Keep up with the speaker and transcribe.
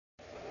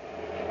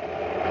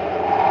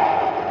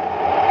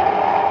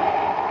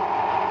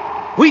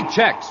Wheat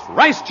Chex,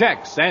 Rice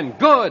Chex, and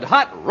Good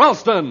Hot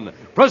Ralston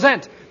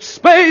present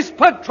Space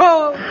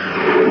Patrol!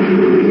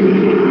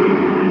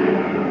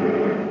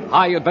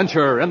 High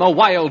adventure in the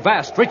wild,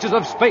 vast reaches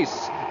of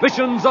space.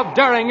 Missions of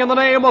daring in the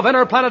name of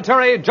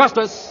interplanetary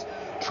justice.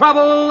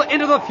 Travel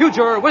into the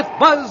future with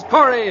Buzz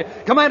Corey,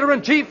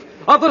 Commander-in-Chief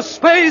of the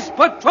Space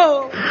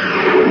Patrol.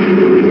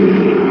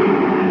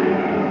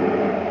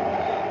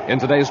 In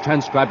today's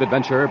transcribed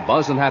adventure,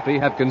 Buzz and Happy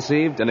have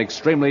conceived an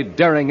extremely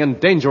daring and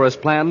dangerous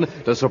plan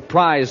to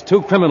surprise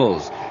two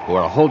criminals who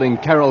are holding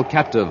Carol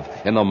captive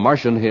in the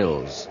Martian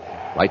hills.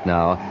 Right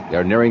now,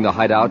 they're nearing the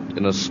hideout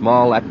in a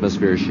small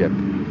atmosphere ship.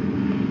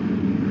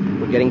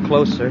 We're getting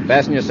close, sir.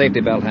 Fasten your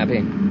safety belt,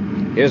 Happy.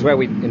 Here's where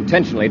we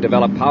intentionally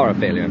develop power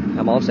failure.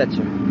 I'm all set,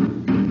 sir.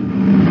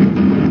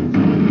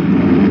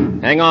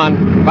 Hang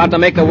on. About to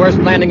make the worst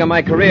landing of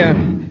my career.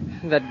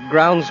 That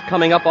ground's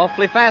coming up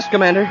awfully fast,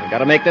 Commander.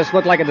 Gotta make this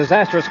look like a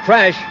disastrous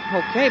crash.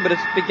 Okay, but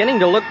it's beginning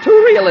to look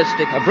too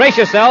realistic. Now brace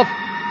yourself.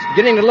 It's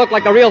beginning to look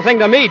like the real thing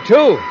to me,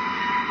 too.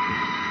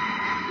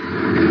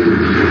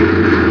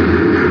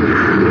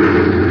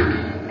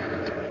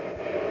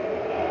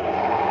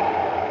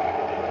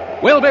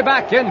 We'll be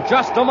back in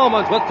just a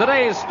moment with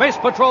today's Space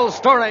Patrol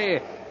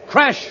story,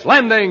 Crash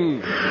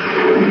Landing.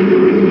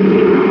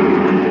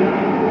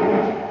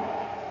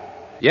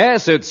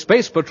 Yes, it's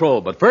Space Patrol,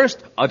 but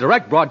first, a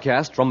direct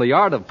broadcast from the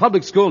yard of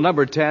Public School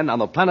Number 10 on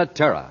the planet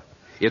Terra.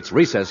 It's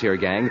recess here,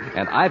 gang,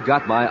 and I've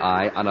got my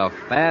eye on a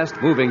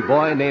fast-moving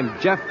boy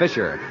named Jeff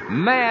Fisher.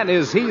 Man,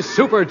 is he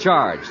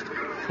supercharged.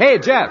 Hey,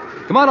 Jeff,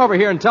 come on over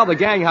here and tell the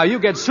gang how you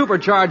get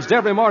supercharged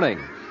every morning.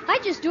 I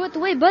just do it the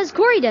way Buzz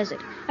Corey does it.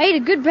 I eat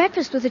a good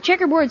breakfast with a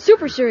checkerboard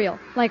super cereal,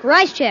 like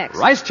Rice Chex.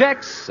 Rice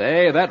Chex?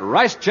 Say, that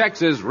Rice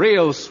Chex is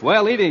real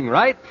swell eating,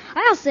 right?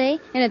 I'll say,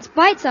 and it's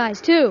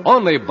bite-sized, too.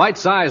 Only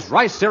bite-sized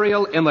rice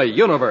cereal in the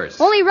universe.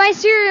 Only rice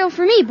cereal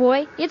for me,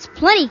 boy. It's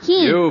plenty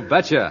keen. You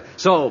betcha.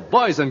 So,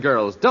 boys and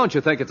girls, don't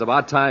you think it's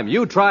about time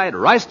you tried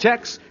Rice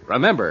Chex?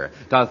 Remember,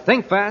 to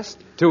think fast,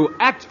 to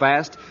act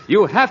fast,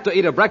 you have to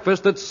eat a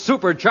breakfast that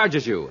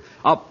supercharges you.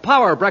 A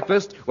power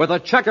breakfast with a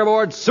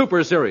checkerboard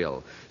super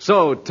cereal.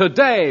 So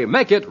today,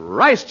 make it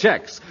Rice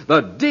Chex,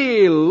 the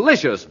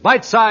delicious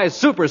bite-sized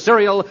super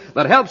cereal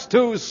that helps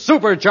to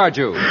supercharge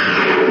you.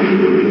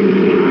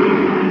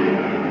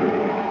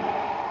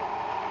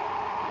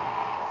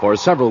 For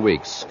several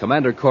weeks,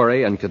 Commander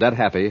Corey and Cadet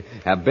Happy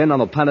have been on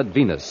the planet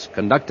Venus,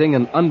 conducting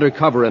an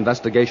undercover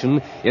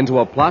investigation into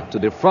a plot to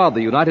defraud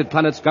the United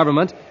Planets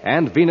government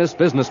and Venus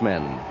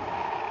businessmen.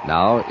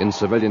 Now, in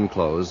civilian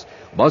clothes,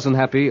 Buzz and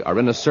Happy are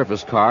in a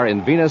surface car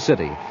in Venus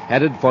City,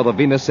 headed for the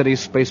Venus City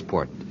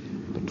spaceport.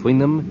 Between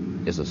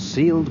them is a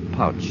sealed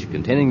pouch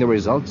containing the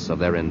results of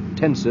their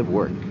intensive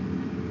work.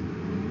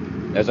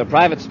 There's a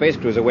private space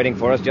cruiser waiting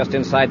for us just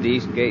inside the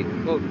east gate.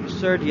 Well,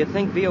 sir, do you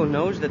think Vio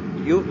knows that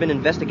you've been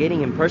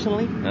investigating him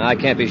personally? I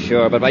can't be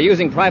sure, but by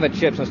using private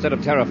ships instead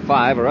of Terra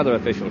 5 or other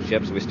official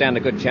ships, we stand a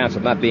good chance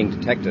of not being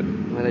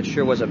detected. Well, it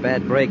sure was a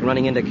bad break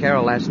running into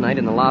Carol last night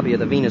in the lobby of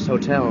the Venus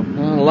Hotel.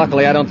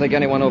 Luckily, I don't think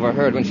anyone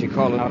overheard when she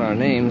called out our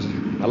names.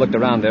 I looked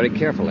around very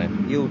carefully.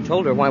 You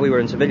told her why we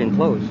were in civilian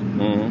clothes.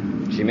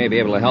 Mm-hmm. She may be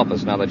able to help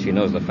us now that she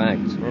knows the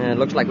facts. It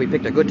looks like we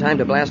picked a good time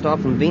to blast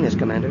off from Venus,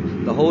 Commander.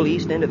 The whole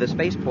east end of the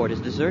spaceport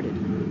is deserted.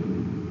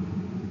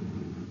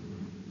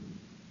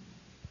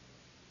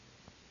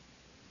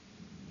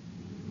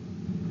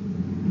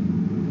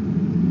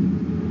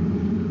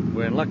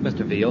 We're in luck,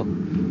 Mr. Veal.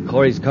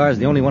 Corey's car's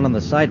the only one on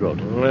the side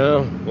road.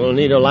 Well, we'll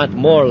need a lot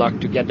more luck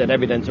to get that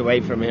evidence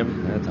away from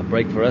him. It's a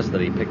break for us that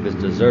he picked this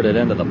deserted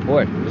end of the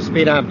port.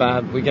 Speed on,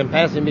 Bob. We can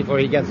pass him before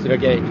he gets to the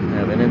gate.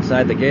 Then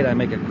inside the gate, I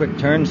make a quick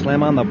turn,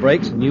 slam on the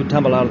brakes, and you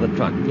tumble out of the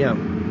truck. Yeah.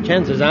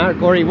 Chances are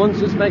Corey won't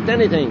suspect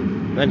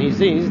anything when he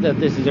sees that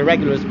this is a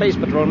regular Space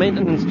Patrol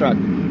maintenance truck.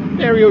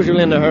 They're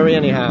usually in a hurry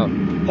anyhow.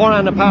 Pour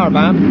on the power,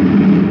 Bob.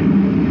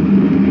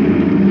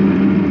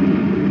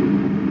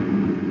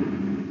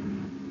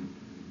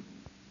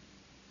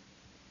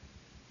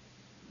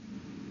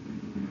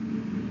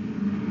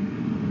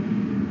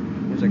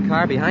 There's a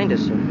car behind us,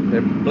 sir.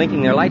 They're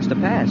blinking their lights to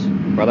pass.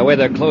 By the way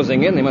they're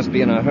closing in, they must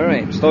be in a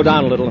hurry. Slow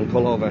down a little and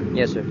pull over.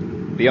 Yes, sir.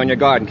 Be on your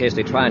guard in case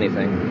they try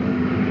anything.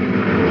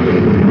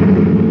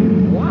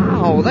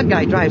 Wow, that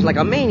guy drives like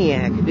a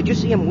maniac. Did you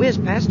see him whiz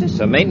past us? It's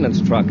a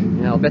maintenance truck.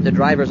 Yeah, I'll bet the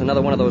driver's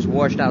another one of those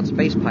washed-out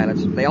space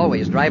pilots. They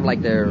always drive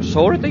like they're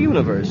sore at the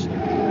universe.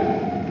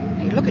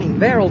 Hey, look at him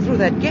barrel through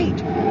that gate.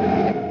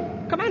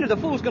 Commander, the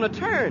fool's gonna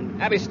turn.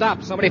 Abby,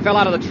 stop. Somebody fell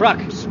out of the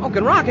truck.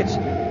 Smoking rockets.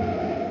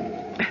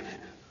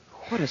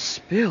 What a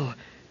spill.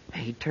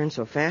 He turned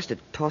so fast it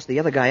tossed the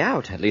other guy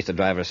out. At least the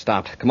driver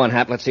stopped. Come on,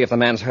 Hap, let's see if the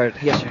man's hurt.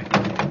 Yes, sir.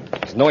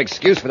 There's no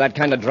excuse for that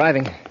kind of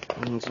driving.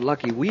 It's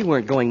lucky we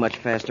weren't going much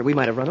faster. We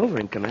might have run over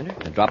him, Commander.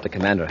 Now drop the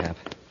commander, Hap.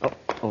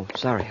 Oh,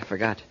 sorry, I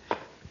forgot.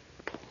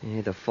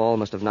 The fall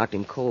must have knocked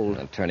him cold.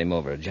 Now turn him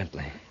over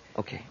gently.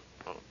 Okay.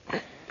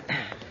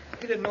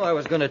 He didn't know I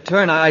was going to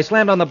turn. I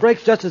slammed on the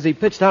brakes just as he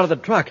pitched out of the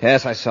truck.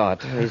 Yes, I saw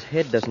it. His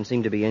head doesn't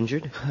seem to be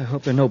injured. I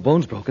hope there are no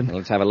bones broken.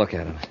 Let's have a look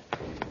at him.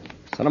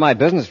 None of my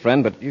business,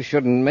 friend, but you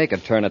shouldn't make a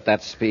turn at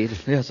that speed.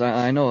 Yes,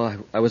 I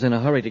know. I was in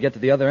a hurry to get to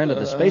the other end of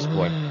the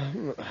spaceport.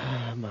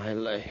 My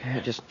leg.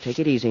 Just take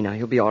it easy now.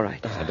 You'll be all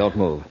right. Now, don't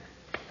move.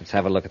 Let's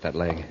have a look at that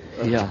leg.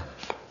 Yeah.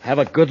 Have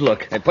a good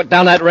look. Hey, put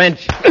down that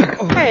wrench.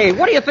 Hey,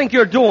 what do you think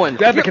you're doing?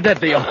 Grab the cadet,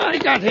 Vio. I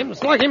got him.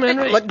 Slug him,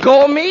 Henry. Let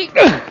go of me.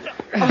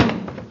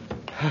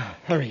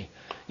 Hurry.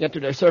 Get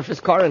to the surface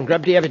car and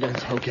grab the evidence.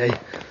 Okay.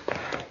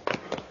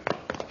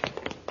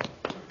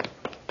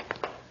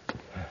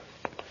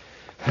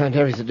 And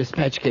there is a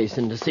dispatch case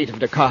in the seat of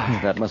the car.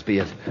 That must be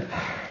it.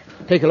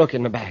 Take a look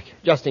in the back,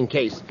 just in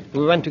case.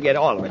 We want to get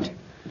all of it.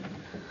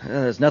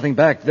 There's nothing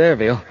back there,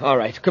 Vio. All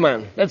right, come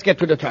on. Let's get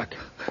to the truck.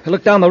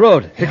 Look down the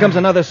road. Here comes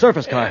another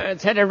surface car.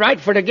 It's headed right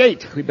for the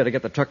gate. We'd better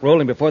get the truck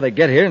rolling before they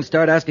get here and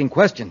start asking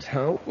questions.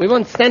 Oh, we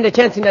won't stand a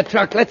chance in that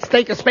truck. Let's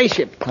take a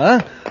spaceship.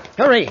 Huh?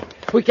 Hurry.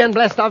 We can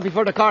blast off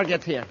before the car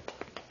gets here.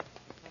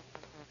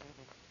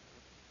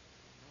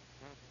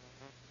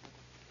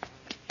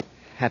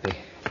 Happy.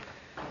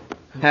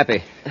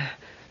 Happy.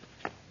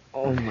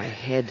 Oh, my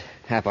head.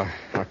 Hap,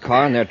 our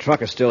car and their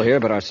truck are still here,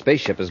 but our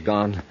spaceship is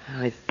gone.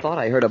 I thought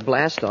I heard a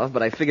blast off,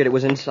 but I figured it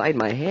was inside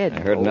my head.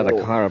 I heard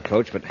another car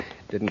approach, but it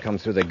didn't come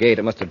through the gate.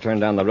 It must have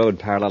turned down the road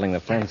paralleling the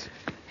fence.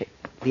 Hey,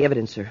 the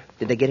evidence, sir.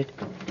 Did they get it?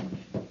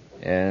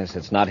 Yes,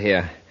 it's not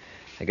here.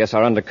 I guess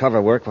our undercover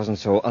work wasn't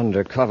so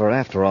undercover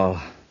after all.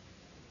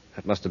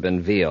 That must have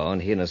been Vio,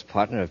 and he and his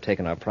partner have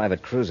taken our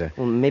private cruiser.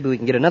 Well, maybe we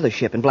can get another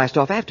ship and blast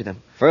off after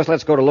them. First,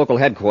 let's go to local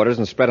headquarters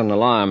and spread an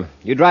alarm.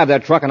 You drive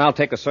that truck, and I'll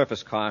take the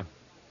surface car.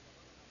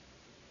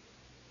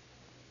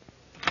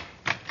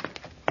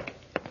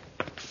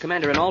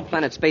 Commander, an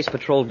all-planet space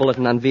patrol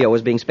bulletin on Vio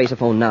is being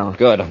spaceophoned now.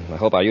 Good. I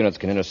hope our units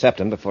can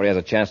intercept him before he has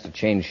a chance to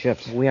change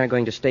shifts. We aren't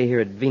going to stay here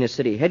at Venus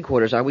City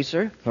headquarters, are we,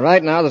 sir?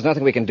 Right now, there's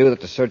nothing we can do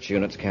that the search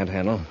units can't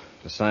handle.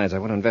 Besides, I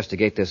want to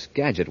investigate this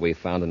gadget we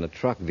found in the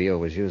truck Vio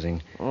was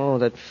using. Oh,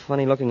 that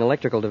funny-looking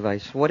electrical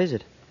device. What is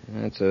it?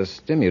 It's a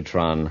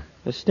Stimutron.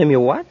 A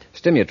what?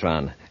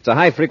 Stimutron. It's a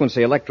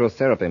high-frequency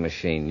electrotherapy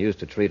machine used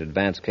to treat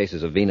advanced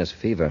cases of venous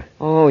fever.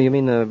 Oh, you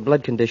mean the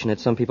blood condition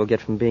that some people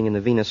get from being in the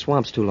Venus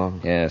swamps too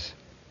long? Yes.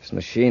 This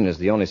machine is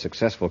the only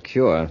successful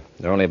cure.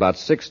 There are only about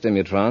 6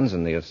 Stimutrons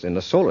in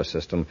the solar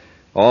system,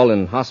 all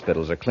in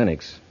hospitals or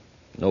clinics.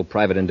 No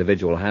private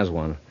individual has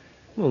one.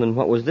 Well, then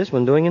what was this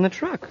one doing in the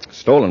truck?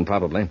 Stolen,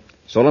 probably.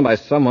 Stolen by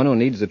someone who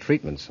needs the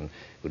treatments and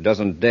who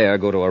doesn't dare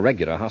go to a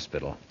regular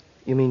hospital.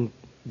 You mean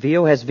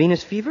Vio has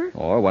Venus fever?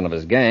 Or one of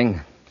his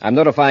gang. I'm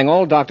notifying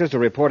all doctors to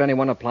report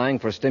anyone applying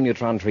for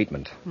Stimutron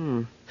treatment.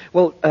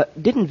 Well,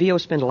 didn't Vio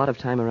spend a lot of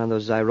time around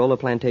those Zyrola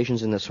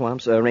plantations in the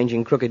swamps,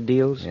 arranging crooked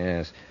deals?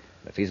 Yes.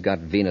 If he's got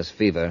venous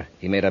fever,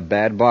 he made a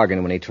bad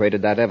bargain when he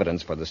traded that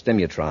evidence for the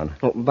Stimutron.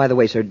 Oh, by the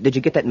way, sir, did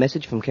you get that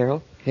message from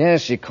Carol?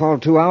 Yes, she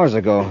called 2 hours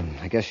ago.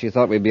 I guess she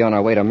thought we'd be on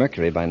our way to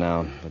Mercury by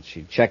now. But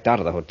she checked out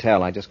of the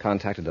hotel. I just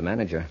contacted the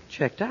manager.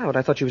 Checked out?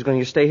 I thought she was going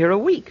to stay here a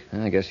week.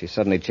 I guess she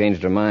suddenly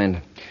changed her mind.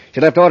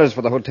 She left orders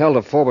for the hotel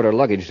to forward her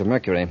luggage to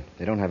Mercury.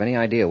 They don't have any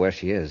idea where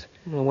she is.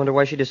 I wonder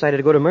why she decided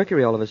to go to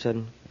Mercury all of a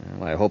sudden.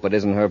 Well, I hope it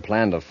isn't her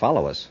plan to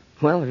follow us.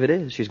 Well, if it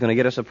is, she's going to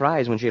get a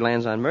surprise when she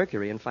lands on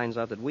Mercury and finds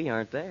out that we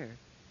aren't there.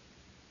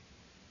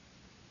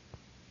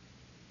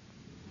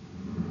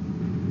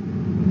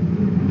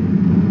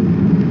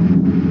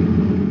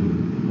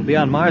 We'll be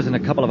on Mars in a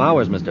couple of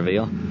hours, Mr.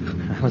 Vio.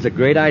 That was a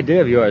great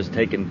idea of yours,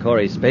 taking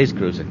Corey's space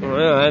cruiser.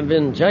 Well, I've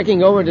been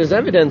checking over this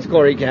evidence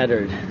Corey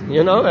gathered.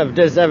 You know, if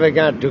this ever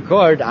got to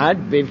court,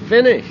 I'd be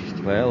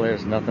finished. Well,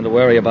 there's nothing to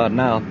worry about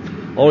now.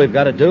 All we've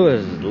got to do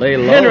is lay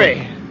low.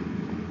 Henry!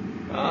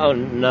 Oh,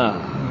 no.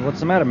 What's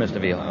the matter,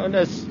 Mr. Vio? Oh,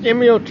 the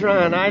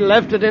Stimutron. I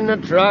left it in the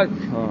truck.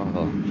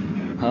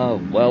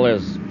 Oh, well,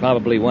 there's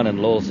probably one in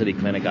Lowell City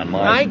Clinic on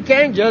Mars. I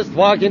can't just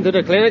walk into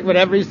the clinic with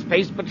every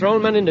space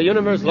patrolman in the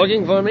universe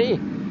looking for me.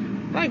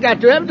 I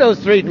got to have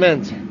those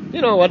treatments.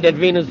 You know what that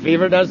Venus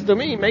fever does to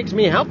me. Makes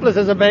me helpless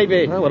as a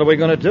baby. Well, what are we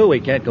going to do?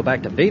 We can't go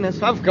back to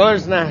Venus. Of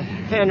course not.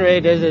 Henry,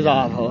 this is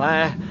awful.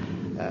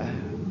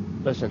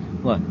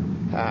 Listen. What?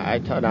 I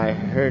thought I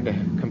heard the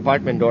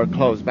compartment door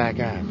close back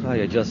out. Oh,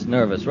 you're just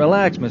nervous.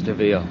 Relax, Mr.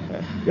 Vio.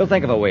 You'll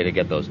think of a way to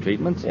get those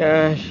treatments.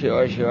 Yeah,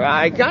 sure.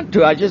 I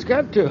just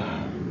got to.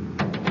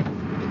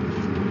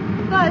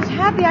 Buzz,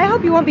 Happy, I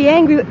hope you won't be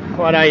angry.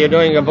 What are you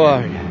doing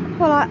aboard?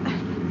 Well,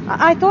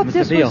 I thought Mr.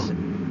 this Vio. was...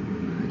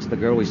 It's the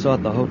girl we saw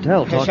at the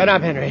hotel talking... Shut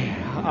up, Henry.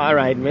 All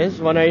right, miss.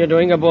 What are you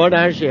doing aboard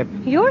our ship?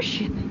 Your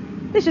ship.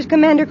 This is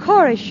Commander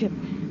Corey's ship.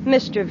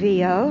 Mr.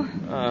 Vio.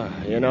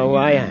 You know who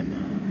I am.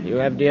 You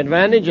have the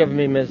advantage of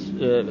me, Miss...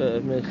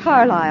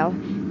 Carlisle.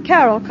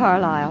 Carol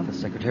Carlisle. The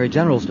Secretary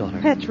General's daughter.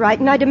 That's right,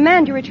 and I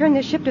demand you return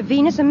this ship to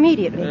Venus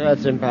immediately.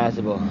 That's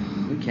impossible.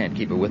 We can't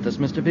keep her with us,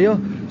 Mr. Vio.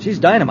 She's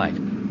dynamite.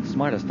 The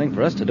smartest thing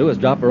for us to do is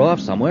drop her off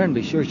somewhere and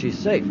be sure she's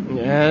safe.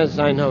 Yes,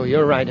 I know.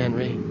 You're right,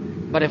 Henry.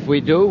 But if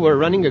we do, we're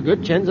running a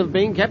good chance of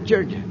being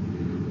captured.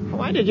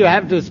 Why did you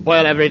have to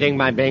spoil everything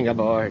by being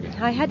aboard?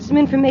 I had some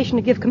information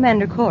to give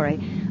Commander Corey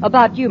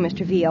about you,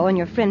 Mr. Vio, and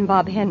your friend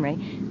Bob Henry.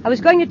 I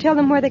was going to tell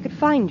them where they could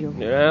find you.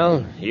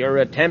 Well, your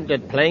attempt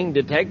at playing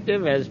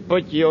detective has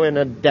put you in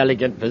a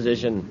delicate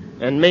position.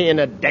 and me in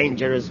a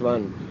dangerous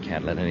one.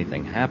 Can't let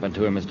anything happen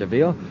to her, Mr.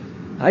 Veal.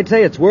 I'd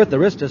say it's worth the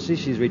risk to see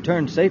she's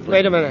returned safely.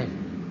 Wait a minute.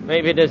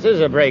 Maybe this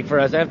is a break for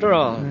us after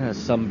all.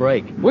 Some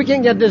break. We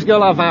can get this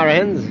girl off our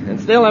hands and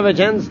still have a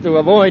chance to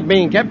avoid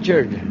being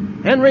captured.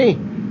 Henry,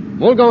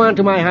 we'll go on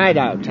to my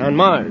hideout on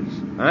Mars.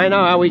 I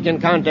know how we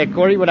can contact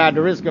Corey without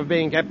the risk of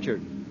being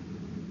captured.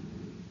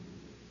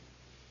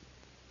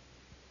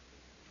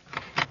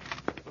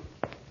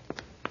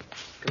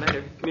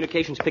 Commander,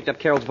 communications picked up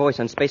Carol's voice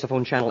on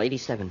Spaceophone Channel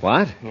 87.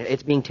 What?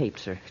 It's being taped,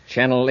 sir.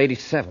 Channel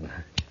 87.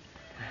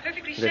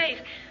 Perfectly safe.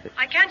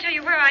 I can't tell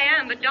you where I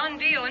am, but Don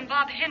Veal and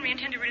Bob Henry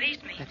intend to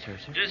release me. That's her,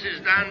 sir. This is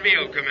Don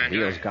Veal,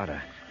 Commander. Veal's got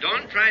her.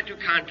 Don't try to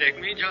contact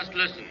me, just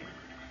listen.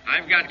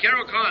 I've got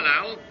Carol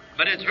Carlisle,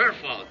 but it's her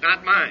fault,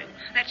 not mine.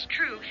 That's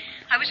true.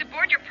 I was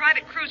aboard your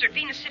private cruiser at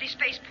Venus City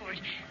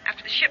Spaceport.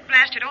 After the ship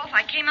blasted off,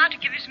 I came out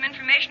to give you some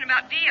information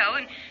about Vio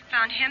and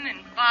found him and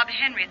Bob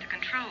Henry at the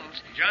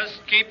controls.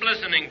 Just keep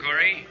listening,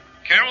 Corey.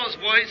 Carol's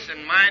voice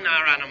and mine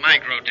are on a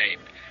microtape,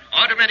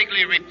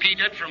 automatically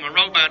repeated from a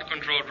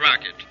robot-controlled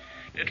rocket.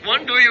 It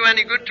won't do you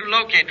any good to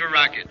locate the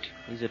rocket.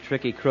 He's a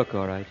tricky crook,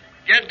 all right.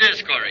 Get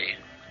this, Corey.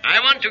 I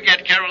want to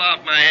get Carol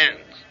off my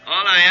hands.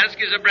 All I ask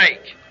is a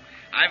break.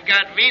 I've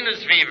got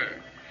Venus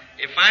fever.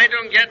 If I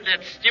don't get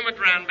that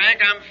stimatron back,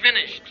 I'm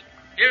finished.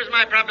 Here's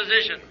my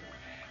proposition.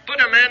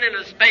 Put a man in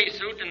a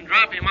spacesuit and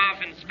drop him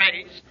off in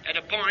space at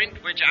a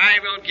point which I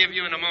will give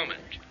you in a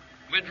moment.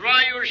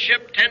 Withdraw your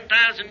ship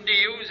 10,000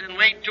 DUs and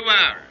wait 2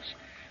 hours.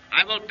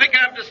 I will pick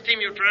up the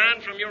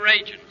stimutron from your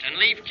agent and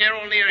leave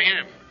Carol near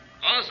him.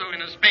 Also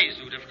in a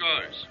spacesuit, of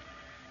course.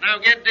 Now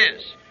get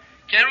this.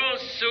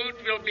 Carol's suit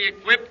will be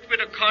equipped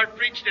with a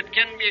cartridge that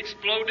can be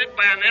exploded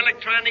by an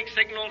electronic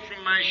signal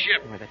from my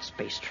ship. Boy, that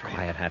space train.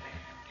 Quiet, Happy.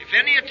 If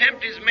any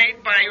attempt is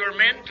made by your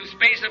men to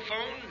space a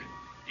phone,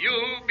 you,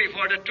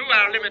 before the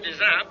 2-hour limit is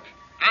up,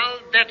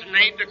 I'll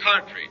detonate the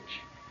cartridge.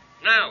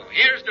 Now,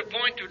 here's the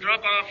point to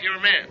drop off your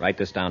men. Write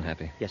this down,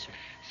 Happy. Yes, sir.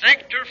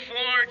 Sector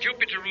 4,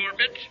 Jupiter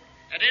orbit,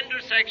 at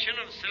intersection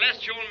of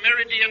celestial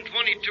meridian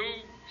 22,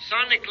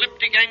 sun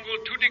ecliptic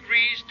angle 2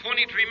 degrees,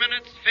 23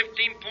 minutes,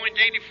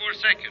 15.84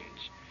 seconds.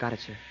 Got it,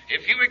 sir.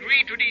 If you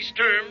agree to these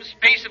terms,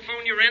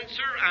 spaceophone your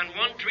answer on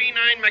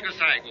 139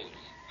 megacycles.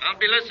 I'll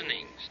be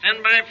listening.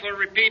 Stand by for a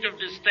repeat of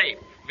this tape.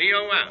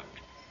 VO out.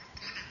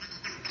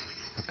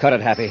 Cut it,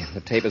 Happy.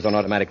 The tape is on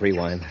automatic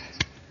rewind.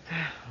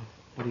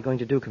 What are you going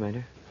to do,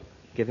 Commander?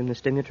 Give him the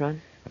stimutron?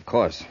 Of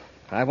course.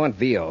 I want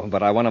Vio,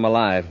 but I want him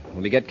alive.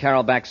 When we get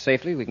Carol back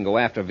safely, we can go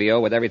after Vio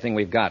with everything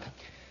we've got.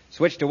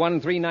 Switch to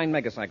 139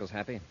 megacycles,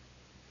 Happy.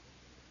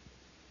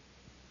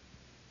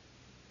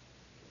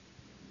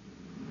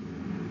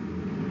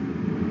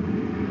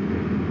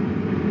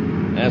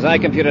 As I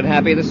computed,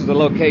 Happy, this is the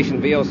location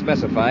Vio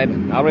specified.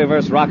 I'll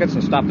reverse rockets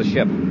and stop the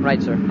ship.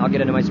 Right, sir. I'll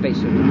get into my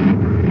spacesuit.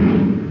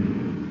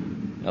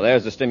 Now,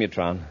 there's the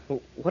stimutron.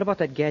 Well, what about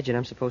that gadget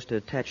I'm supposed to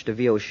attach to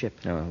Vio's ship?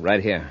 Oh,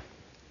 right here.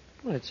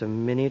 Well, it's a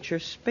miniature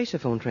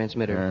spaceophone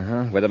transmitter.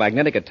 Uh-huh. With a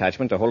magnetic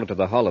attachment to hold it to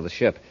the hull of the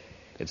ship.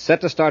 It's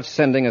set to start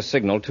sending a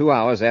signal 2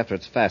 hours after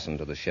it's fastened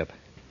to the ship.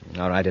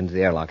 All right, into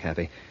the airlock,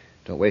 Happy.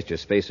 Don't waste your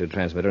spacesuit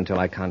transmitter until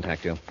I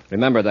contact you.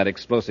 Remember that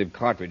explosive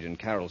cartridge in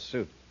Carol's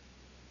suit.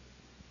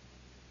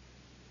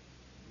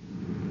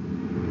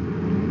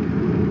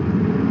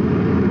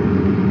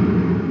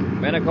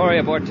 Commander Corey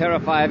aboard Terra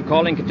 5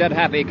 calling Cadet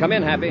Happy. Come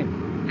in, Happy.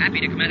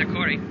 Happy to Commander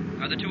Corey.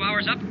 Are the 2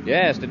 hours up?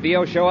 Yes. Did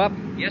Vio show up?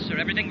 Yes, sir.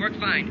 Everything worked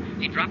fine.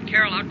 He dropped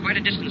Carol out quite a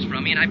distance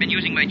from me, and I've been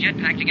using my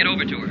jetpack to get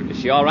over to her. Is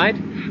she all right?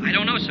 I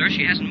don't know, sir.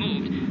 She hasn't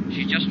moved.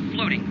 She's just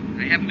floating.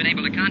 I haven't been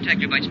able to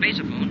contact her by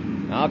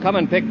spaceophone. I'll come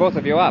and pick both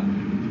of you up.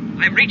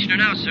 I've reached her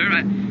now, sir.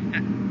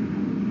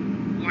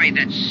 Why,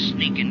 that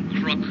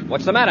sneaking crook.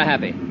 What's the matter,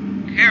 Happy?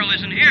 Carol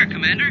isn't here,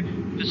 Commander.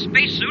 The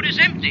spacesuit is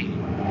empty.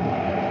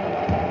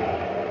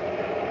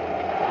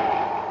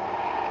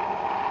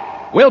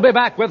 We'll be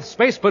back with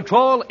Space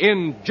Patrol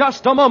in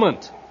just a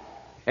moment.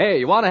 Hey,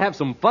 you want to have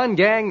some fun,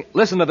 gang?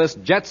 Listen to this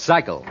jet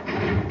cycle.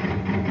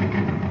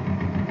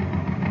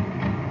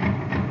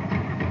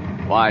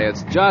 Why,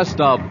 it's just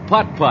a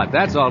putt-putt,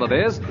 that's all it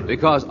is,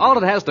 because all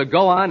it has to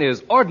go on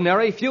is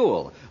ordinary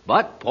fuel.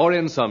 But pour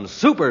in some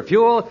super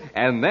fuel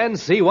and then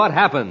see what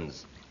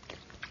happens.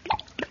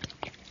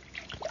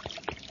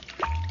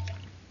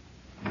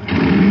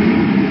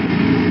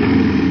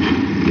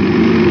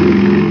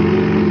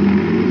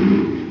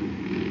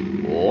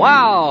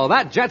 Wow,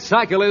 that jet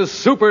cycle is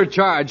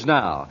supercharged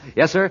now.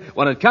 Yes, sir,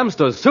 when it comes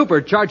to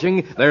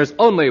supercharging, there's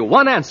only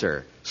one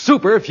answer: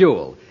 super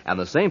fuel. And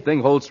the same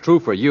thing holds true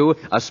for you,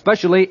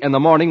 especially in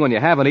the morning when you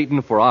haven't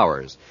eaten for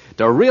hours.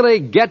 To really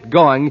get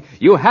going,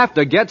 you have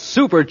to get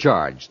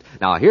supercharged.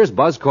 Now, here's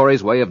Buzz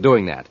Corey's way of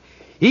doing that.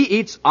 He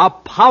eats a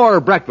power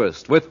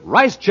breakfast with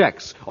Rice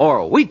Chex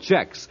or Wheat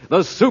Chex,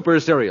 the super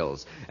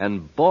cereals.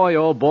 And boy,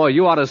 oh boy,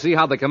 you ought to see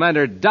how the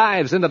commander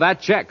dives into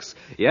that Chex.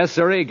 Yes,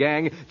 sirree,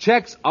 gang.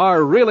 Chex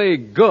are really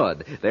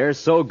good. They're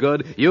so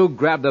good, you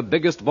grab the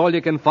biggest bowl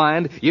you can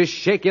find, you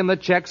shake in the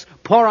Chex,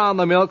 pour on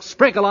the milk,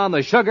 sprinkle on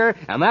the sugar,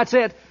 and that's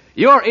it.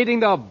 You're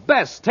eating the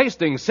best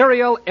tasting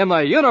cereal in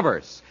the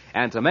universe.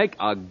 And to make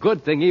a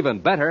good thing even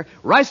better,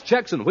 Rice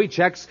Chex and Wheat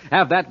Chex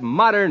have that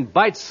modern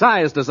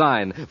bite-sized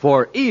design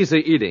for easy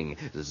eating.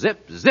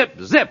 Zip, zip,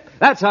 zip.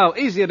 That's how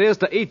easy it is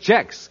to eat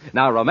Chex.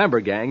 Now remember,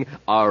 gang,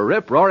 a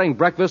rip-roaring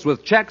breakfast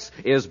with Chex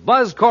is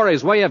Buzz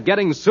Corey's way of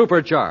getting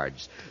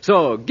supercharged.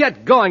 So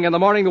get going in the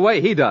morning the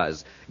way he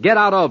does. Get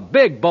out a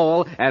big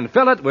bowl and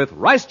fill it with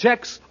Rice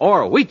Chex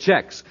or Wheat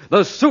Chex,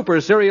 the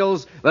super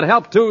cereals that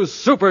help to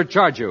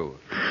supercharge you.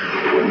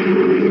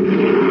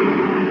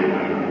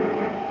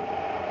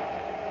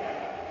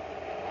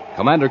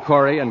 Commander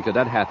Corey and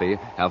Cadet Happy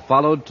have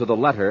followed to the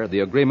letter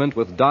the agreement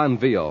with Don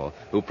Vio,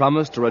 who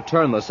promised to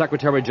return the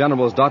Secretary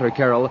General's daughter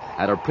Carol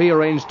at a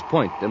prearranged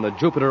point in the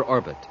Jupiter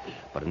orbit.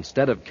 But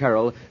instead of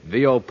Carol,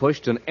 Vio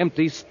pushed an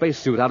empty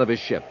spacesuit out of his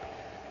ship.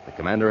 The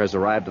commander has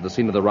arrived at the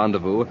scene of the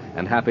rendezvous,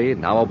 and Happy,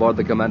 now aboard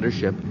the commander's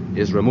ship,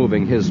 is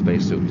removing his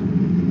spacesuit.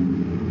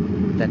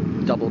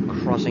 That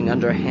double-crossing,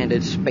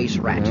 underhanded space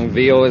rat.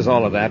 Vio is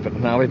all of that, but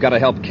now we've got to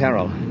help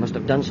Carol. He must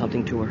have done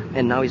something to her,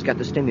 and now he's got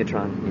the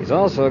stimutron. He's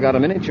also got a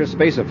miniature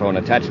spaceophone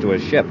attached to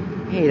his ship.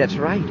 Hey, that's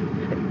right.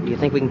 Do you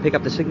think we can pick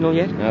up the signal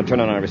yet? Now turn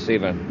on our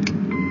receiver.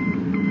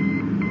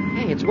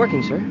 Hey, it's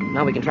working, sir.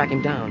 Now we can track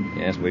him down.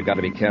 Yes, we've got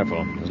to be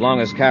careful. As long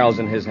as Carol's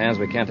in his hands,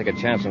 we can't take a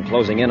chance on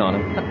closing in on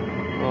him.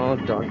 Oh,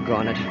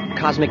 doggone it.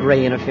 Cosmic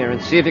ray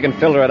interference. See if you can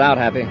filter it out,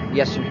 Happy.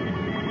 Yes,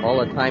 sir. All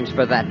the times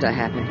for that to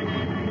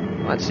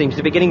happen. Well, it seems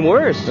to be getting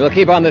worse. We'll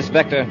keep on this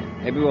vector.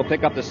 Maybe we'll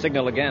pick up the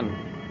signal again.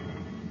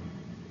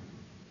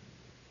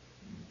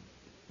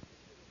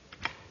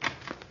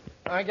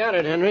 I got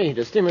it, Henry.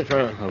 The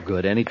stimutron. Oh,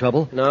 good. Any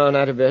trouble? No,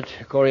 not a bit.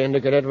 Corey and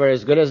the cadet were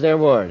as good as their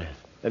word.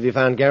 Have you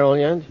found Carol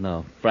yet?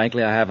 No.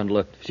 Frankly, I haven't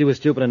looked. If she was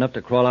stupid enough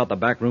to crawl out the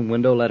back room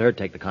window, let her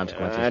take the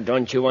consequences.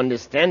 Don't you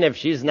understand? If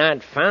she's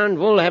not found,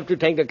 we'll have to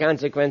take the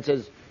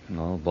consequences.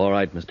 Oh, all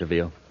right, Mr.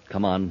 Veal.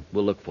 Come on.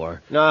 We'll look for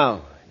her.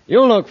 No.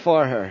 You look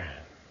for her.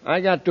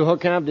 I got to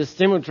hook up the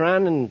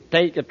stimutron and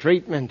take a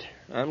treatment.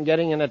 I'm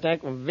getting an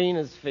attack of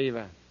Venus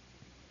fever.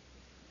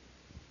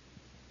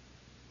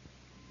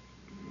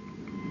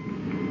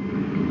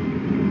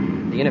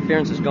 The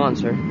interference is gone,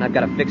 sir, and I've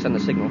got a fix on the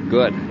signal.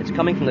 Good. It's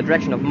coming from the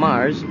direction of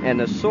Mars, and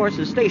the source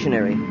is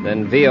stationary.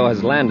 Then Vio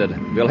has landed.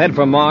 We'll head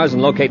for Mars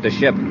and locate the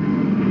ship.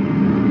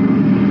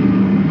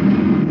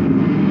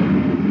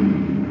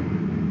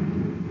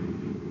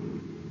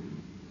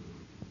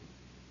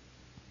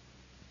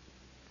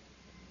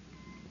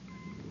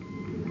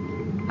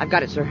 I've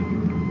got it, sir.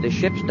 The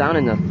ship's down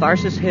in the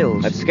Tharsis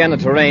Hills. Let's scan the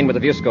terrain with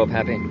a viewscope,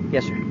 Happy.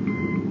 Yes, sir.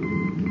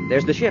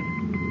 There's the ship.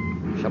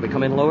 Shall we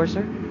come in lower,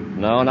 sir?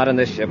 No, not in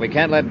this ship. We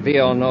can't let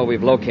Vio know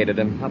we've located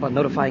him. How about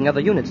notifying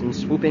other units and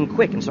swoop in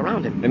quick and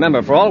surround him?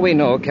 Remember, for all we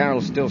know,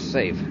 Carol's still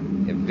safe.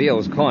 If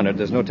Vio's cornered,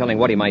 there's no telling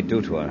what he might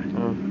do to her.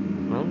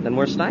 Well, then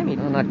we're stymied.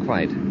 No, not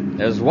quite.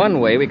 There's one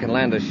way we can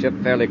land a ship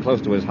fairly close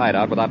to his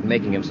hideout without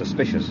making him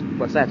suspicious.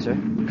 What's that, sir?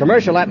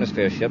 Commercial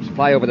atmosphere ships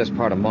fly over this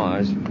part of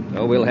Mars.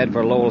 So we'll head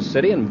for Lowell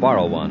City and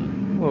borrow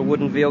one. Well,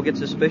 wouldn't Vio get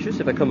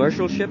suspicious if a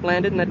commercial ship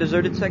landed in that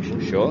deserted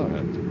section? Sure,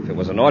 if it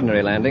was an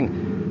ordinary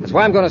landing. That's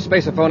why I'm going to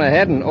spaceophone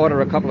ahead and order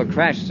a couple of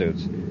crash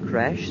suits.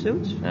 Crash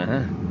suits?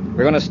 Uh-huh.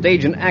 We're going to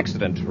stage an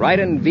accident right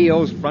in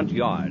Vio's front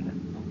yard.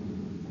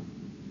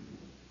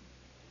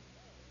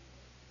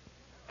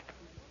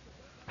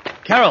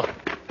 Carol!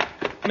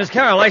 Miss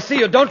Carol, I see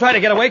you. Don't try to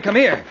get away. Come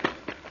here.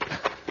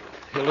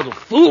 You little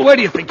fool. Where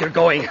do you think you're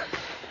going?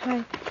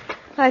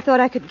 I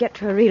thought I could get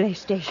to a relay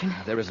station.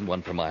 There isn't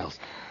one for miles.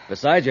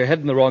 Besides, you're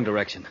heading the wrong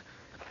direction.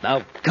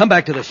 Now, come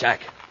back to the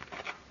shack.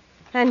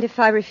 And if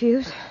I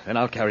refuse? Then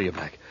I'll carry you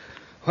back.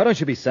 Why don't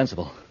you be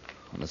sensible?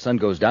 When the sun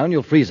goes down,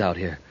 you'll freeze out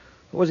here.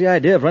 What was the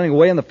idea of running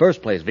away in the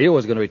first place? Vio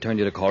was going to return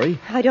you to Corey.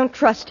 I don't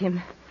trust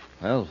him.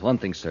 Well, one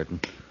thing's certain.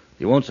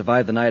 You won't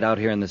survive the night out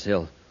here in this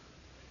hill.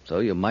 So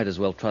you might as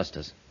well trust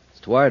us. It's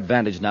to our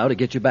advantage now to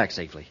get you back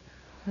safely.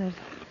 Well,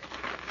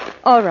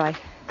 all right.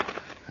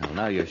 Well,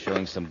 now you're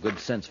showing some good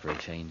sense for a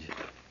change.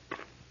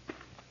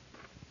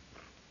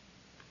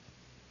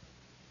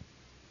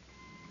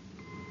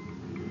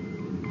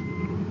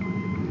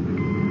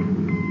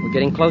 We're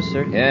getting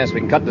closer. Yes, we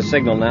can cut the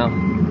signal now.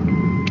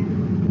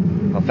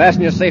 Well,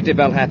 fasten your safety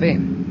belt, Happy.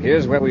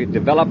 Here's where we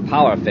develop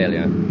power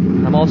failure.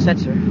 I'm all set,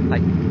 sir.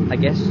 I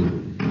guess.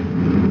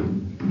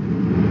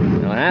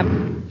 Now, Hap,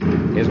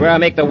 here's where I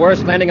make the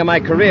worst landing of my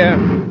career.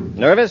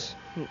 Nervous?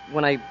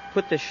 When I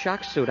put the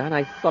shock suit on,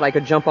 I thought I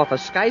could jump off a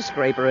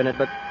skyscraper in it,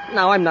 but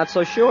now I'm not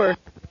so sure.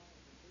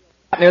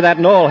 Near that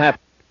knoll, Hap.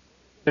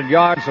 100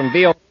 yards from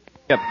Vio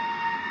ship.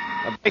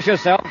 Now, brace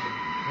yourself.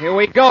 Here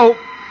we go.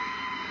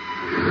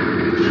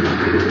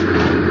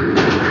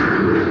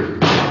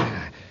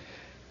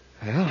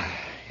 Well,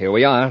 here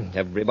we are.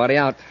 Everybody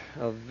out.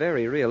 A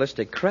very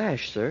realistic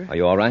crash, sir. Are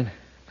you all right?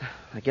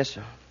 I guess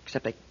so.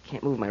 Except I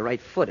can't move my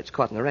right foot. It's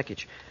caught in the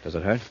wreckage. Does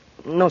it hurt?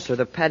 No, sir.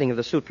 The padding of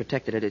the suit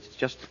protected it. It's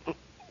just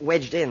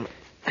wedged in.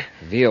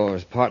 Vio or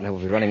his partner will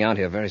be running out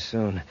here very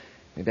soon.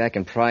 Maybe I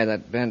can pry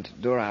that bent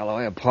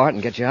duralloy apart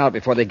and get you out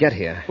before they get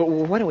here. Well,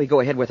 why don't we go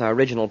ahead with our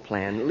original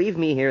plan? Leave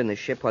me here in the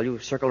ship while you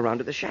circle around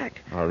to the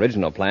shack. Our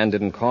original plan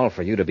didn't call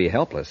for you to be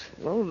helpless.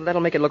 Well,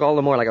 that'll make it look all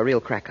the more like a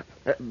real crack-up.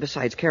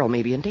 Besides, Carol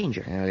may be in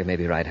danger. Yeah, you may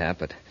be right, Hap,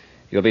 but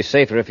you'll be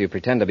safer if you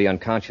pretend to be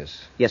unconscious.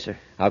 Yes, sir.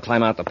 I'll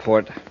climb out the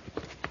port.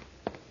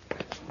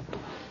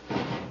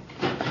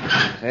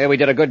 Hey, we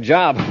did a good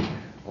job.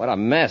 What a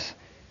mess.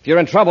 If you're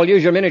in trouble,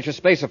 use your miniature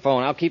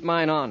spaceophone. I'll keep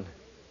mine on.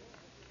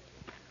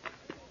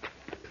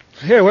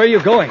 Here, where are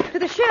you going? To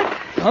the ship.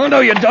 Oh, no,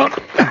 you don't.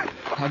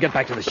 I'll get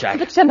back to the shack.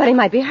 But somebody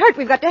might be hurt.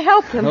 We've got to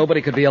help them.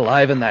 Nobody could be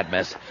alive in that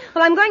mess.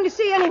 Well, I'm going to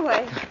see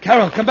anyway.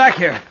 Carol, come back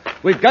here.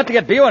 We've got to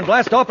get Bio and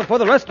blast off before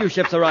the rescue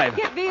ships arrive.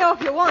 Get Vio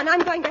if you want.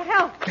 I'm going to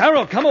help.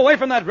 Carol, come away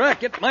from that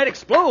wreck. It might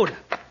explode.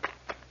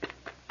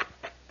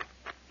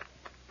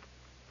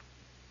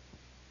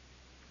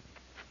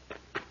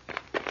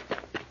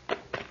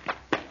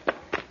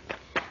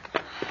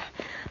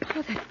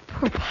 Oh, that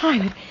poor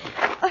pilot.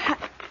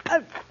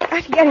 I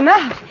have to get him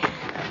out.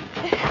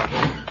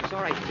 It's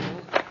all right,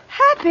 Carol.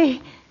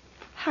 Happy.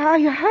 Are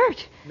you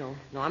hurt? No,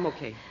 I'm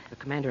okay. The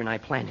commander and I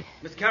planned it.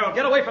 Miss Carol,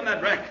 get away from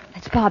that wreck.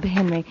 That's Bob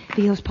Henry,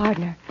 Vio's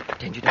partner.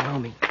 Pretend you don't know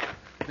me.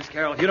 Miss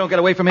Carol, if you don't get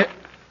away from here...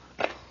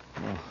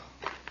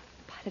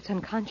 Pilot's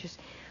unconscious.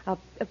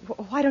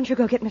 Why don't you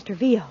go get Mr.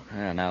 Vio?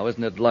 Yeah, now,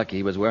 isn't it lucky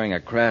he was wearing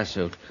a crash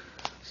suit?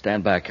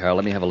 Stand back, Carol.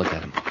 Let me have a look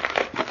at him.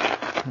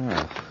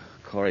 Oh,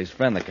 Corey's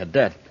friend, the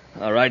cadet.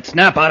 All right,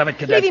 snap out of it,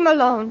 cadet. Leave him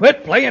alone.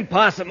 Quit playing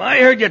possum. I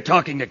heard you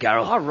talking to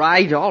Carol. All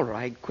right.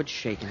 Quit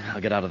shaking. I'll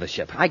get out of the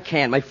ship. I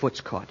can't. My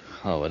foot's caught.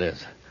 Oh, it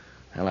is.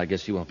 Well, I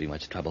guess you won't be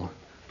much trouble.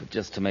 But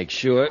just to make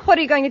sure... What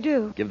are you going to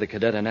do? Give the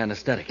cadet an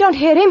anesthetic. Don't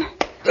hit him.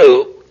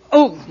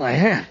 Oh, my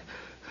hand.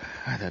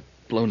 That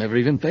blow never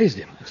even phased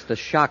him. It's the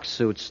shock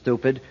suit,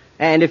 stupid.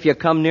 And if you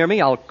come near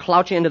me, I'll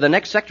clouch you into the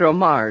next sector of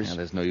Mars. Yeah,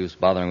 there's no use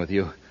bothering with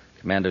you.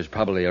 Commander's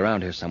probably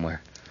around here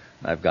somewhere.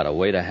 I've got a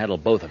way to handle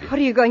both of you. What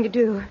are you going to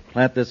do?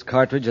 Plant this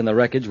cartridge in the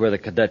wreckage where the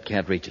cadet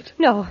can't reach it.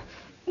 No.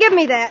 Give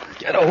me that.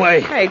 Get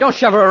away. Hey, don't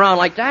shove her around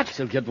like that.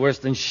 This'll get worse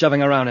than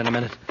shoving around in a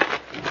minute.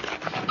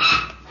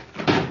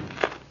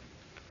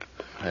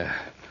 There.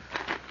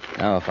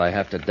 Now, if I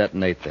have to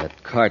detonate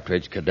that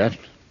cartridge, cadet,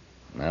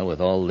 well, with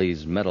all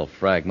these metal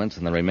fragments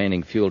and the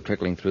remaining fuel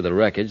trickling through the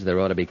wreckage, there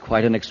ought to be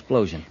quite an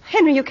explosion.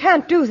 Henry, you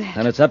can't do that.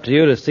 And it's up to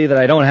you to see that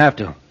I don't have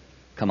to.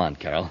 Come on,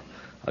 Carol.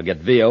 I'll get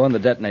Vio in the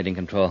detonating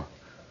control.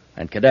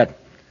 And, cadet,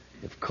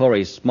 if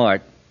Corey's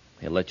smart,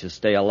 he'll let you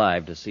stay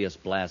alive to see us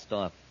blast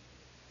off.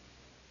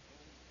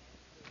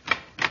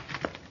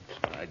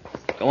 All right,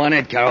 go on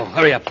in, Carol.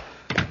 Hurry up.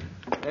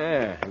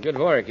 Yeah, good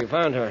work. You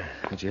found her.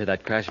 Did you hear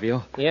that crash,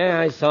 Vio? Yeah,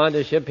 I saw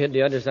the ship hit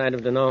the other side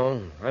of the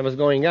knoll. I was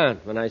going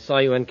out when I saw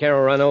you and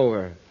Carol run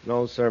over.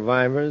 No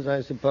survivors,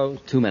 I suppose?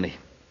 Too many.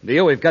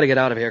 Vio, we've got to get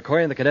out of here.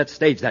 Corey and the cadet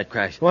staged that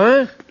crash.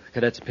 What? The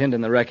cadet's pinned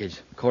in the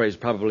wreckage. Corey's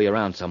probably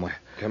around somewhere.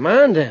 Come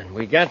on, then.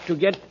 We got to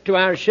get to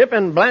our ship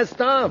and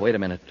blast off. Wait a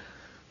minute.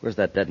 Where's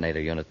that detonator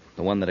unit?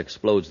 The one that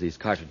explodes these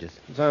cartridges.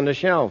 It's on the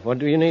shelf. What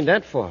do you need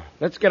that for?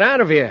 Let's get out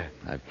of here.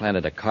 I've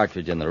planted a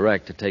cartridge in the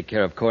wreck to take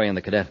care of Corey and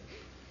the cadet.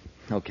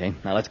 Okay,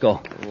 now let's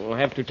go. We'll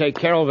have to take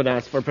Carol with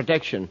us for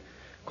protection.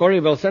 Corey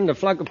will send a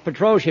flock of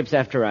patrol ships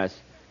after us.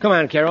 Come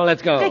on, Carol,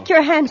 let's go. Take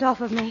your hands off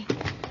of me.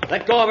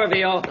 Let go of her,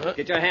 Vio.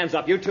 Get your hands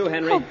up. You too,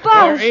 Henry. Oh,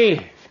 Buzz.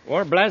 Corey,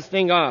 we're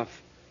blasting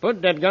off.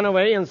 Put that gun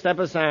away and step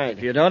aside.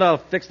 If you don't, I'll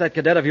fix that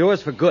cadet of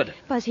yours for good.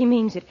 Buzz, he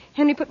means it.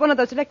 Henry put one of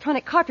those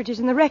electronic cartridges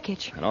in the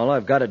wreckage. And all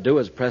I've got to do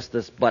is press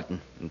this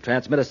button and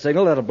transmit a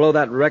signal that'll blow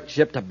that wrecked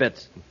ship to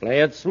bits. Play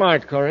it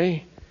smart,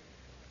 Corey.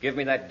 Give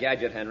me that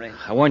gadget, Henry.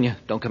 I warn you,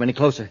 don't come any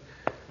closer.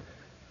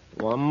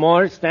 One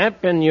more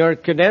step and your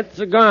cadet's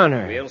a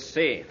goner. We'll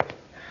see.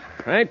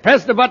 Right,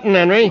 press the button,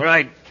 Henry.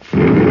 Right.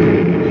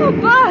 Oh,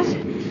 Buzz.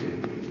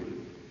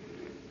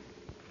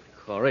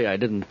 Corey, I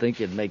didn't think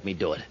you'd make me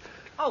do it.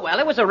 Oh, well,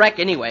 it was a wreck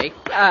anyway.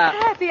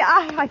 Happy,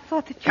 I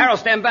thought that you... Carol,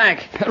 stand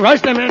back.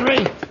 Rush them,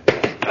 Henry.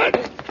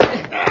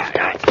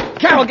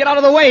 Carol, get out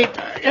of the way.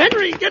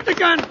 Henry, get the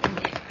gun.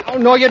 Oh,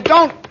 no, you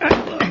don't.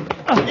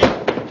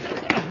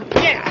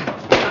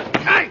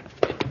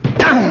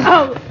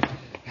 Oh.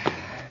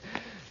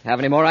 Have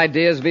any more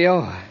ideas,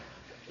 Vio?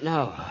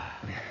 No.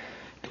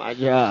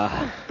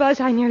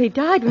 Buzz, I nearly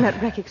died when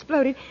that wreck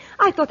exploded.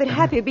 I thought that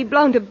Happy would be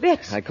blown to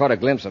bits. I caught a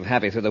glimpse of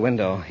Happy through the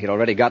window. He'd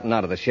already gotten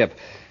out of the ship.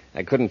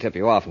 I couldn't tip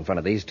you off in front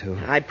of these two.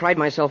 I pried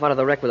myself out of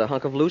the wreck with a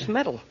hunk of loose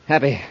metal.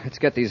 Happy, let's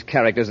get these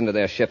characters into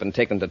their ship and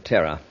take them to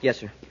Terra. Yes,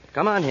 sir.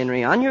 Come on,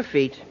 Henry, on your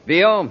feet.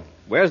 Vio,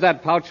 where's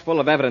that pouch full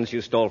of evidence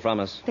you stole from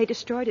us? They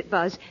destroyed it,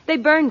 Buzz. They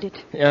burned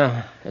it.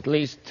 Yeah, at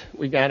least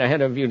we got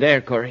ahead of you there,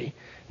 Corey.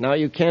 Now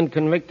you can't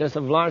convict us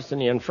of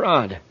larceny and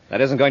fraud.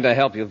 That isn't going to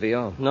help you,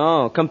 Vio.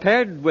 No,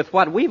 compared with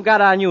what we've got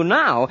on you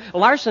now,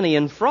 larceny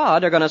and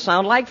fraud are going to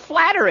sound like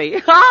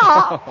flattery.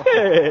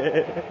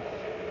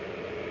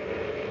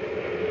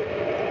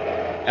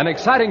 An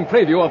exciting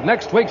preview of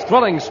next week's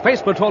thrilling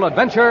Space Patrol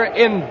adventure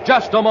in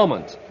just a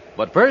moment.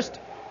 But first...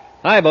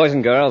 Hi, boys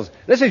and girls.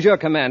 This is your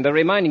commander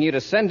reminding you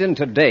to send in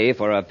today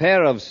for a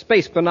pair of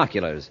space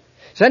binoculars.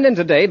 Send in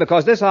today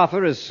because this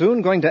offer is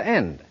soon going to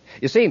end.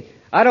 You see,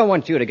 I don't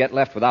want you to get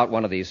left without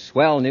one of these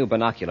swell new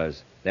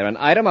binoculars. They're an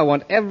item I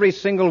want every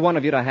single one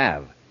of you to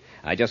have.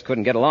 I just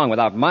couldn't get along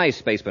without my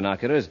space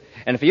binoculars.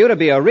 And for you to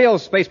be a real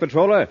space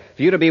patroller,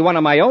 for you to be one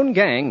of my own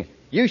gang,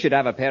 you should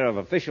have a pair of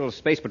official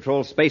Space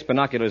Patrol space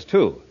binoculars,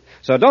 too.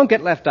 So don't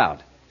get left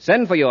out.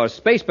 Send for your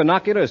space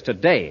binoculars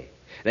today.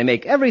 They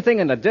make everything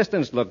in the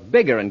distance look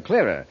bigger and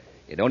clearer.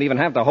 You don't even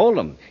have to hold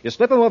them. You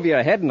slip them over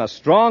your head and a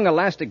strong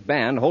elastic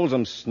band holds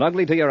them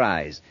snugly to your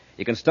eyes.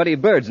 You can study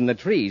birds in the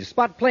trees,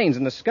 spot planes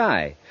in the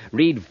sky,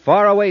 read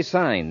faraway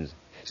signs,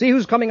 see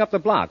who's coming up the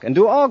block, and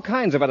do all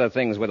kinds of other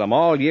things with them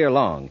all year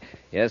long.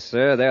 Yes,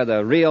 sir, they're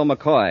the real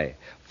McCoy.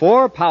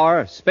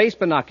 4-power space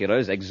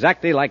binoculars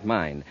exactly like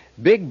mine.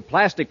 Big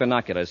plastic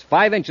binoculars,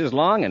 5 inches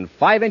long and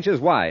 5 inches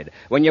wide.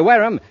 When you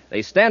wear them,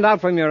 they stand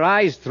out from your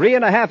eyes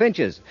 3.5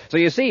 inches. So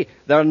you see,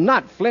 they're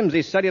not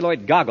flimsy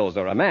celluloid goggles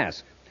or a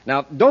mask.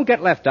 Now, don't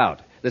get left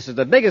out. This is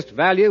the biggest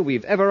value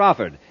we've ever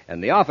offered,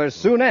 and the offer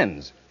soon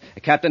ends.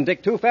 Captain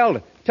Dick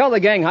Tufeld, tell the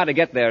gang how to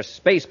get their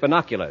space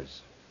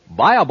binoculars.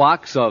 Buy a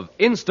box of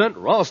Instant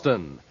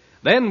Ralston.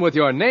 Then, with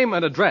your name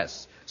and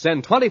address,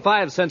 send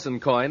 25 cents in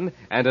coin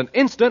and an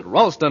Instant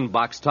Ralston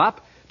box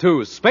top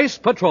to Space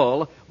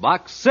Patrol,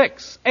 Box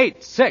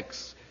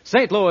 686,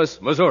 St.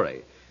 Louis,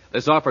 Missouri.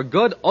 This offer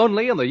good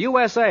only in the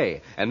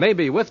USA and may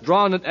be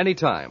withdrawn at any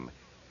time.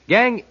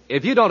 Gang,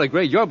 if you don't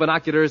agree your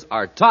binoculars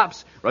are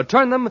tops,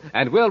 return them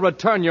and we'll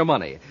return your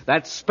money.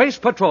 That's Space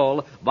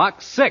Patrol,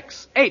 Box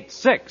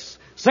 686,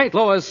 St.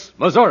 Louis,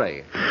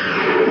 Missouri.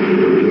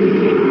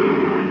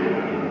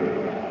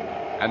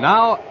 And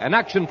now, an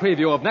action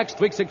preview of next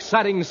week's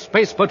exciting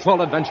Space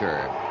Patrol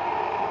adventure.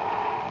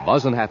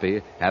 Buzz and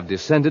Happy have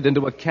descended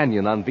into a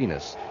canyon on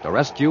Venus to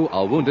rescue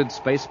a wounded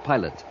space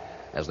pilot.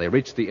 As they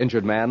reach the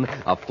injured man,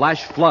 a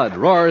flash flood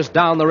roars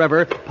down the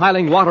river,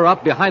 piling water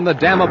up behind the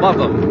dam above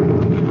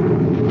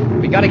them.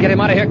 We gotta get him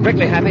out of here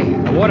quickly, Happy.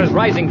 The water's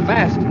rising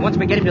fast. Once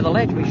we get him to the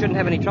ledge, we shouldn't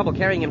have any trouble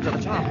carrying him to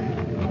the top.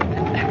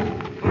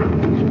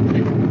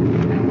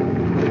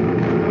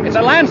 It's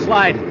a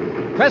landslide.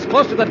 Press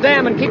close to the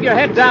dam and keep your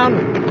head down.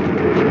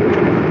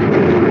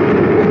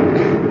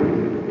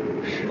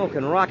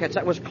 Smoking rockets,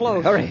 that was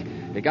close. Hurry.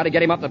 We gotta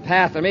get him up the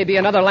path. There may be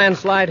another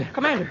landslide.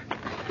 Commander,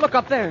 look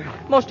up there.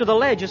 Most of the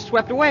ledge is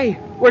swept away.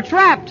 We're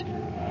trapped.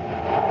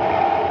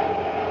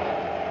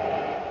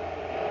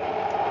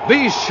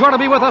 Be sure to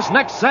be with us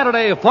next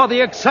Saturday for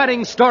the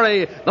exciting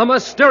story, The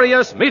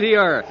Mysterious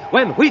Meteor,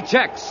 when Wheat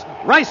Chex,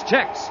 Rice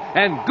Chex,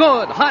 and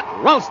Good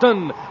Hot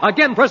Ralston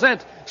again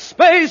present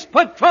Space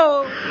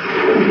Patrol!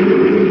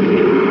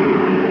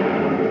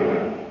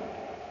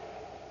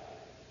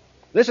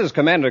 This is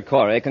Commander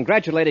Corey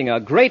congratulating a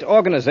great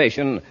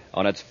organization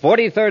on its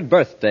 43rd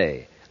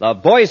birthday, the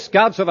Boy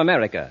Scouts of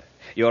America.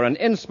 You're an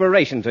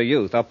inspiration to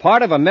youth, a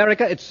part of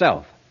America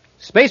itself.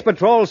 Space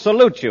Patrol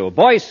salutes you,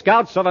 Boy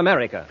Scouts of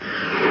America.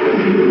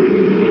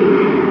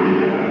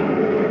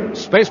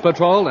 Space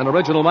Patrol, an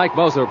original Mike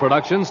Moser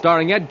production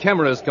starring Ed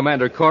Kemmer as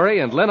Commander Corey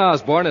and Lynn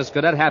Osborne as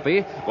Cadet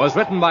Happy, was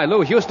written by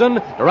Lou Houston,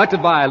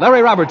 directed by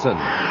Larry Robertson.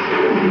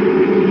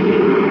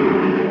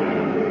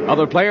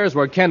 Other players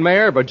were Ken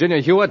Mayer, Virginia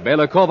Hewitt,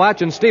 Bela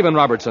Kovach, and Stephen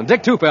Robertson.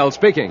 Dick Tufeld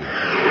speaking.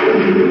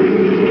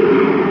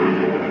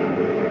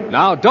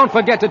 Now, don't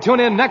forget to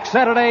tune in next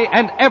Saturday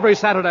and every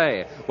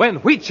Saturday when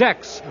Wheat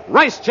Chex,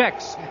 Rice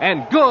Chex,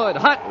 and Good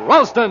Hot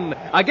Ralston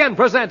again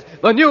present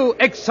the new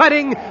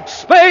exciting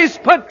Space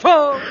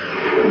Patrol.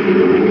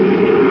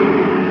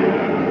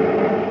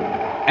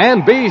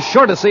 And be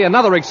sure to see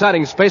another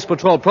exciting Space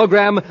Patrol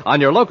program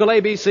on your local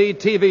ABC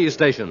TV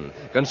station.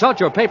 Consult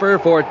your paper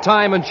for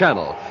time and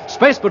channel.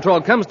 Space Patrol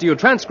comes to you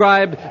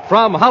transcribed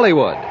from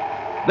Hollywood.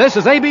 This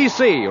is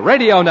ABC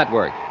Radio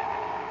Network.